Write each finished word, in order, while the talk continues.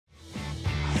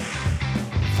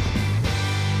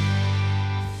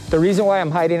The reason why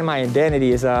I'm hiding my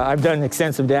identity is I've done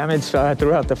extensive damage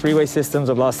throughout the freeway systems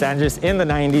of Los Angeles in the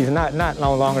 90s, not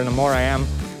no longer no more I am.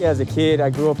 As a kid,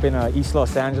 I grew up in East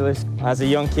Los Angeles. As a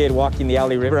young kid walking the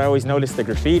alley river, I always noticed the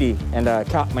graffiti and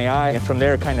caught my eye. And from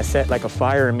there, it kind of set like a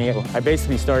fire in me. I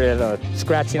basically started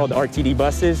scratching all the RTD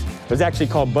buses. It was actually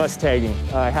called bus tagging.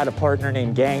 I had a partner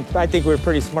named Gang. I think we were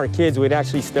pretty smart kids. We'd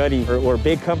actually study where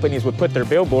big companies would put their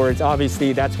billboards.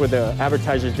 Obviously, that's where the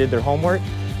advertisers did their homework.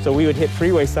 So we would hit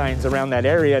freeway signs around that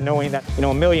area, knowing that, you know,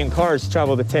 1 million cars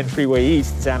travel the 10 freeway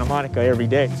east, Santa Monica, every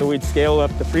day. So we'd scale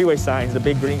up the freeway signs, the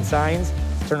big green signs,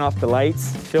 turn off the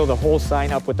lights, fill the whole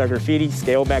sign up with our graffiti,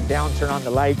 scale back down, turn on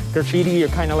the light. Graffiti, you're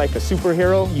kind of like a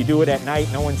superhero. You do it at night,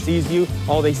 no one sees you.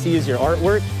 All they see is your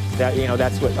artwork. That, you know,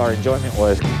 that's what our enjoyment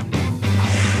was.